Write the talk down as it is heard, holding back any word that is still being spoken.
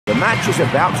match is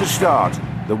about to start.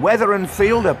 The weather and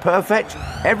field are perfect.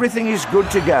 Everything is good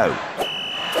to go.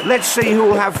 Let's see who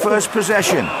will have first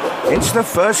possession. It's the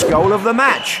first goal of the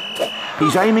match.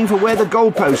 He's aiming for where the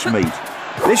goalposts meet.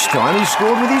 This time he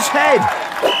scored with his head.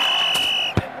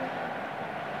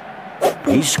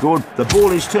 He scored. The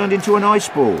ball is turned into an ice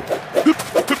ball.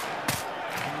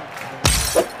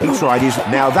 He tried his...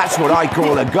 Now that's what I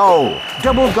call a goal.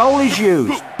 Double goal is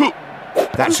used.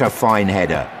 That's a fine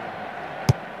header.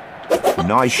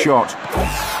 Nice shot.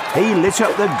 He lit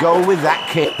up the goal with that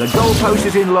kick. The goalpost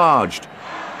is enlarged.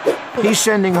 He's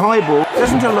sending high ball.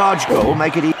 Doesn't a large goal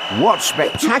make it... What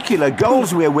spectacular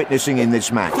goals we're witnessing in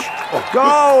this match.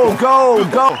 Goal, goal,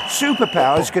 goal.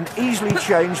 Superpowers can easily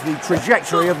change the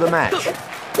trajectory of the match.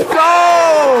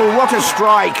 Goal! What a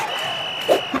strike.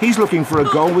 He's looking for a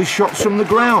goal with shots from the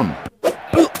ground.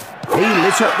 He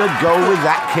lit up the goal with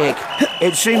that kick.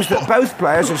 It seems that both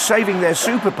players are saving their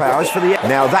superpowers for the...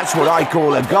 Now that's what I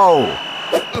call a goal.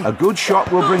 A good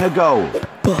shot will bring a goal.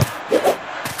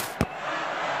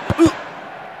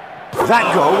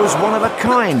 That goal was one of a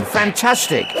kind.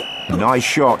 Fantastic. Nice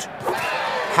shot.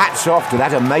 Hats off to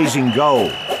that amazing goal.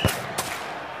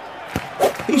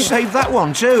 He saved that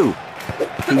one too.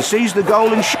 He sees the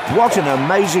goal and... What an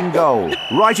amazing goal.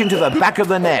 Right into the back of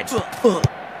the net.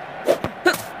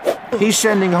 He's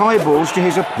sending high balls to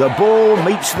his... The ball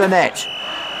meets the net.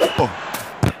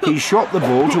 He shot the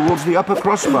ball towards the upper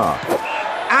crossbar.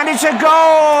 And it's a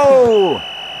goal!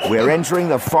 We're entering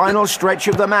the final stretch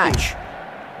of the match.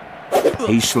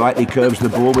 He slightly curves the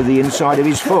ball with the inside of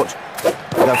his foot.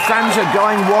 The fans are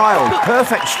going wild.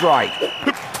 Perfect strike.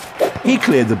 He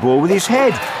cleared the ball with his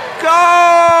head. Goal!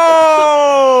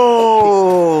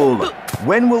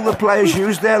 When will the players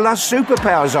use their last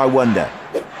superpowers, I wonder?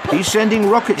 He's sending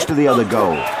rockets to the other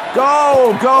goal.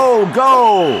 Goal, goal,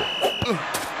 goal!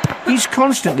 He's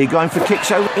constantly going for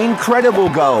kicks over. Incredible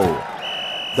goal.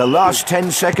 The last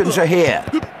 10 seconds are here.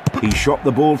 He shot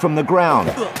the ball from the ground.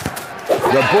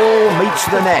 The ball meets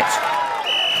the net.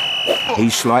 He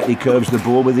slightly curves the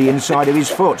ball with the inside of his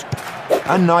foot.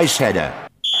 A nice header.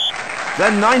 The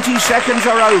 90 seconds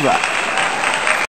are over.